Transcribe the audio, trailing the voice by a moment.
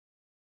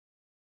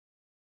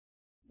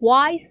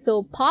Why so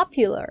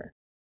popular?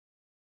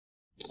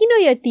 किन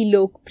यति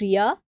लोकप्रिय?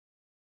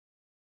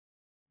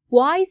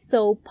 Why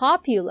so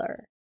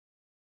popular?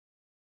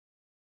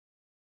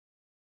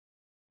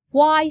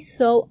 Why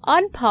so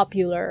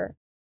unpopular?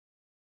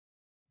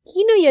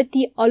 किन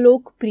यति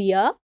अलोकप्रिय?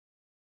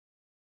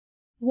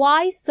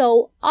 Why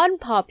so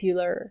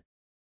unpopular?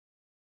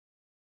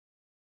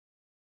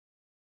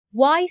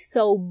 Why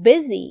so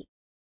busy?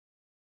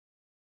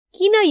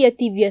 किन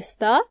यति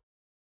व्यस्त?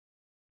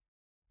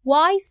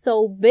 Why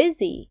so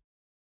busy?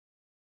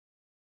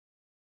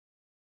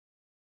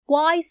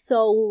 Why so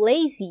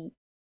lazy?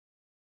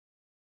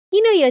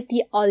 किन यति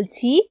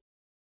अल्छी?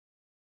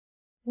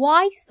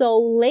 Why so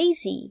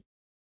lazy?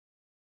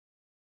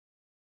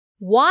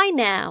 Why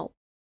now?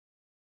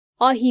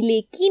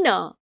 अहिले किन?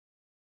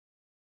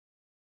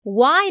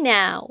 Why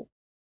now?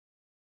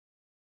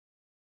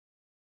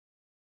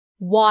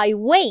 Why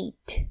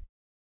wait?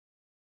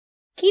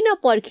 किन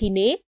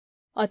पर्खिने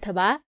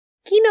अथवा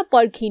किन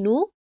पर्खिनु?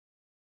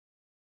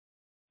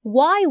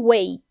 Why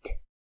wait?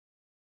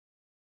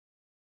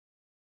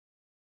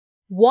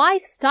 Why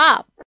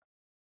stop?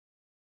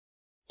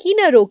 किन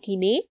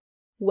रोकिने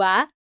वा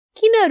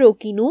किन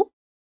रोकिनु?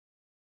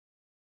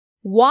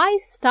 Why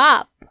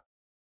stop?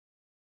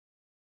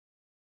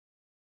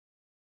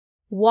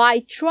 Why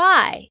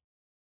try?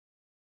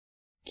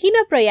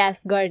 किन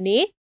प्रयास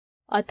गर्ने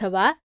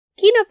अथवा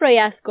किन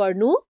प्रयास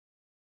गर्नु?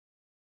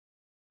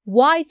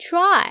 Why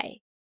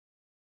try?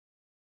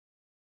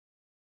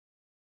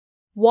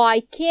 Why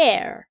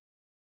care?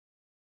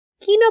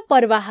 किन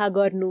परवाह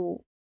गर्नु?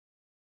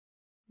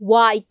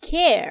 Why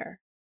care?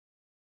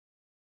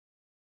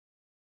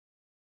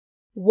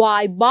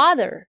 Why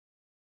bother?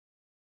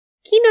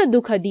 किन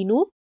दुख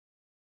दिनु?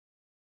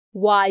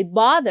 Why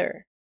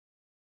bother?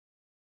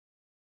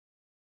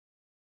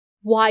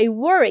 Why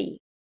worry?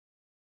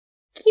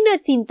 किन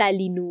चिन्ता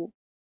लिनु?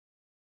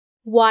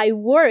 Why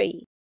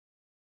worry?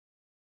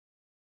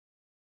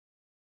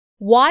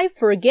 Why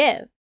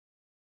forgive?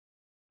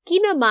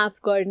 किन माफ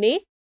गर्ने?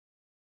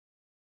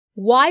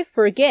 Why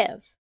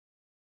forgive?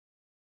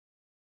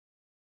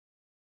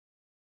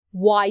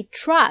 Why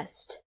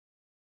trust?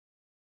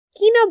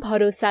 किन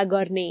भरोसा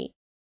गर्ने?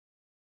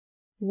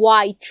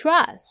 Why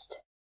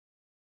trust?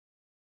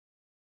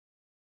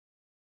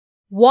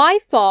 Why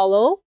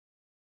follow?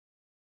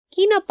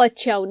 किन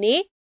पछ्याउने?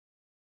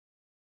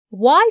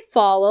 Why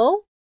follow?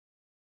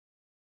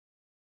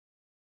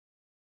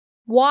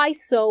 Why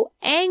so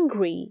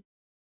angry?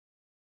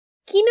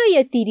 किन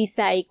यति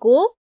रिसाएको?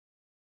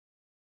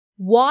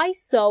 Why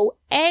so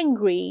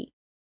angry?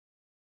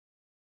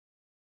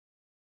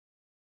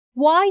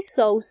 Why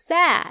so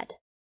sad?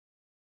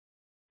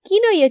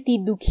 किन यति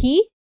दुखी?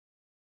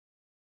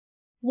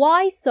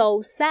 Why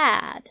so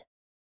sad?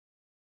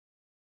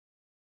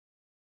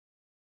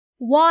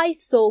 Why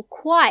so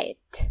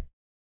quiet?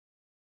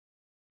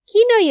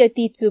 किन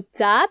यति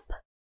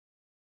चुपचाप?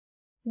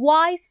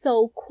 Why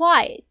so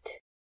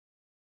quiet?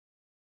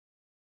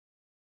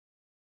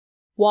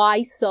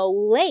 Why so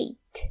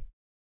late?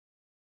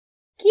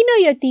 किन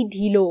यति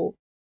ढिलो?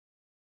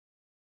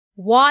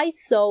 Why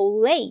so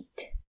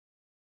late?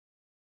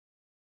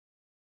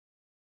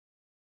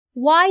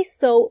 Why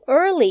so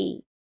early?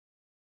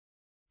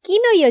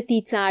 किन यति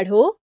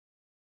चाँडो?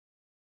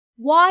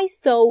 Why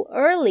so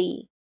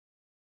early?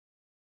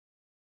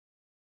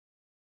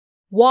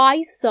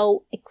 Why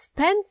so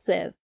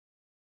expensive?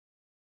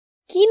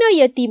 किन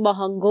यति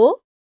महँगो?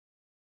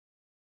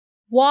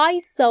 Why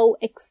so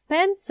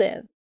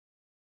expensive?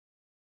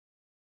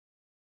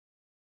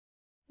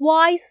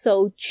 Why so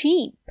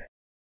cheap?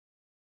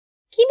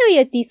 किन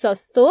यति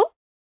सस्तो?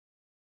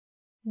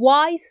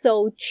 Why so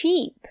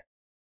cheap?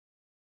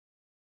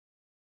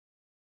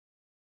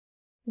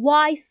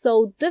 Why so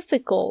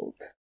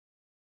difficult?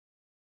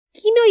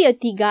 किन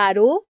यति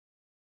गाह्रो?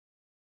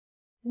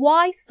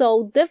 Why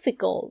so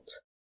difficult?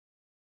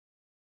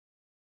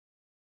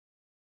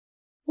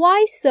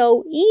 Why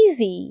so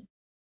easy?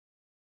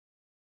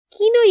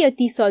 किन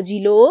यति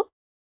सजिलो?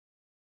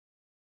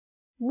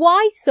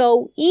 Why so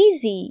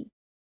easy?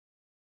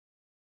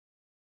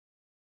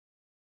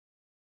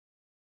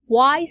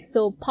 Why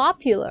so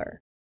popular?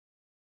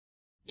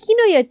 किन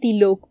यति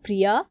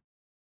लोकप्रिय?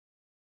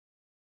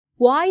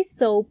 Why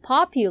so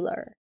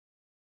popular?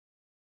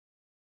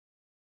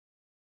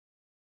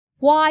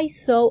 Why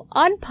so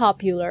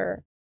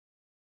unpopular?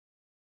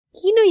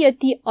 किन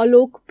यति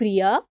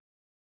अलोकप्रिय?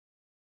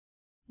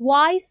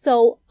 Why so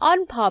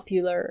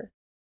unpopular?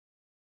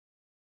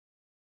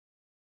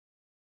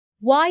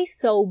 Why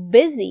so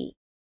busy?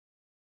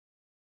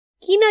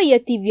 किन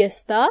यति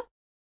व्यस्त?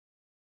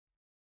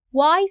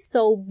 Why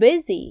so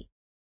busy?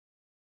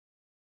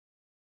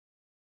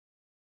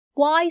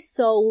 Why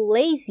so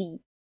lazy?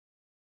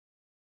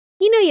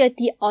 किन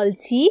यति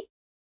अल्छी?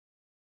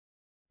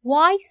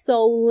 Why so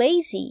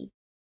lazy?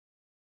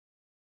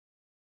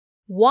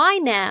 Why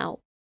now?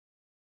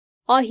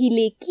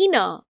 अहिले किन?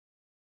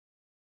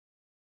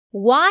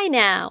 Why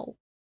now?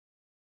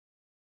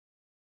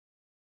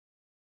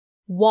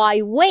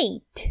 Why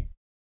wait?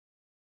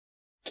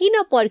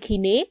 किन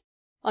पर्खिने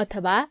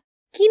अथवा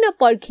किन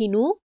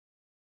पर्खिनु?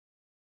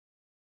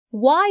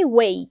 Why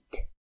wait?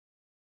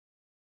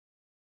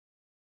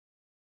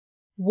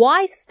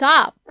 Why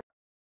stop?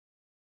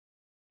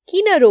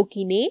 किन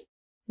रोकिने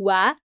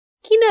वा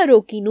किन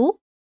रोकिनु?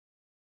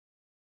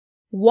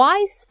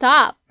 Why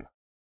stop?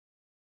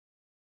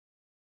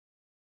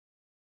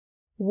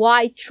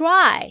 Why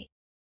try?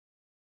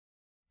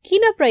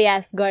 किन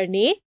प्रयास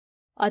गर्ने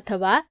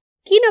अथवा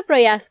किन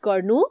प्रयास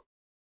गर्नु?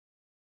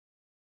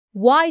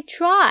 Why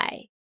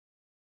try?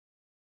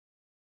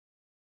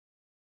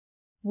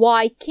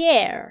 Why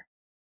care?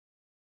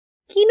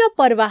 किन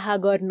परवाह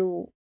गर्नु?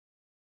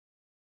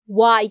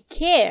 Why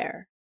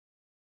care?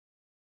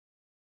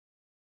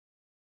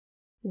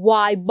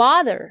 Why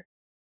bother?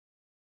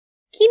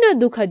 किन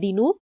दुख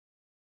दिनु?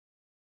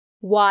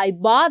 Why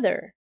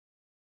bother?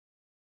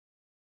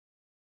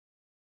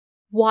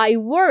 Why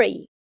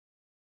worry?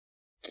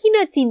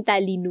 किन चिन्ता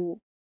लिनु?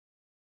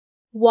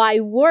 Why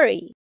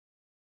worry?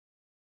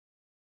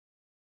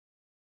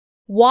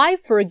 Why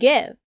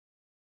forgive?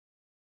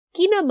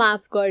 किन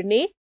माफ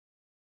गर्ने?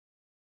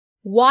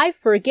 Why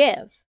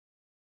forgive?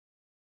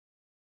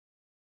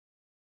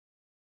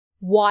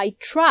 Why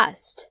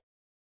trust?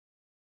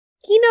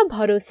 किन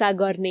भरोसा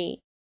गर्ने?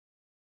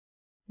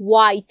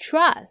 Why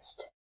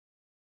trust?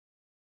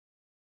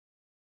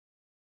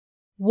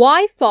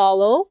 Why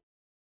follow?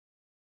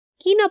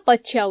 किन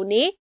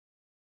पछ्याउने?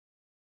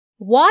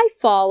 Why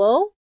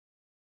follow?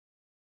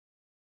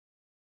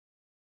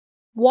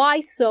 Why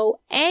so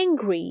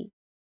angry?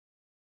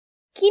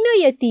 किन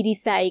यति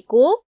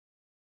रिसाएको?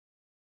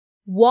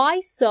 Why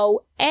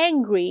so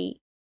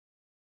angry?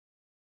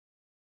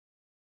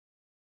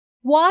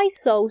 Why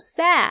so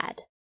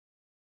sad?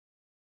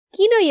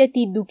 किन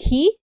यति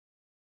दुखी?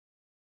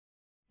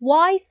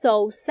 Why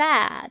so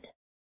sad?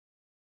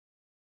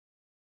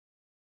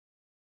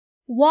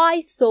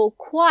 Why so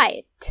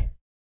quiet?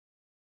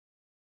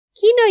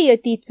 किन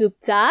यति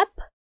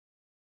चुपचाप?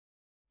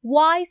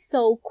 Why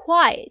so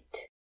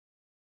quiet?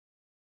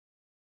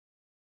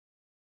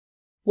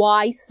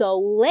 Why so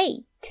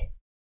late?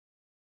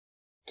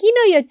 किन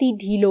यति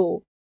ढिलो?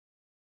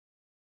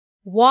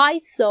 Why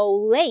so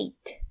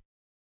late?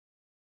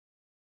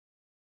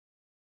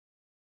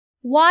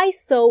 Why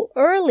so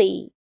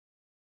early?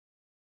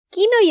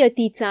 किन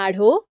यति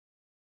चाँडो?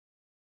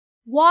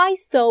 Why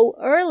so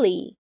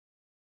early?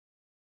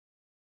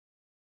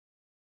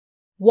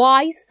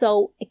 Why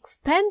so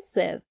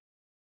expensive?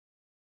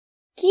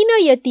 किन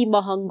यति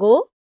महँगो?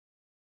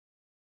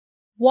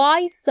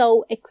 Why so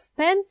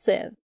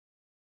expensive?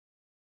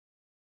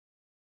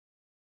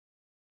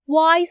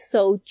 Why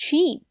so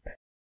cheap?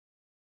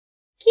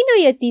 किन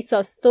यति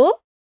सस्तो?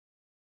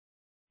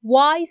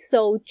 Why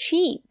so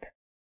cheap?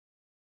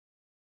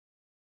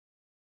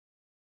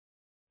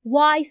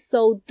 Why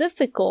so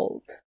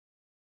difficult?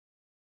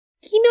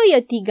 किन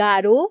यति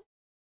गाह्रो?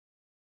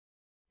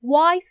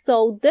 Why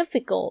so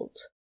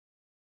difficult?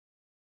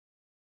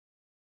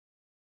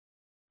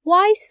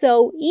 Why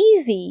so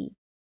easy?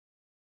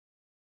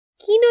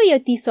 किन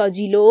यति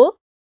सजिलो?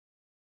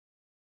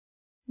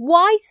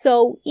 Why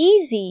so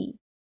easy?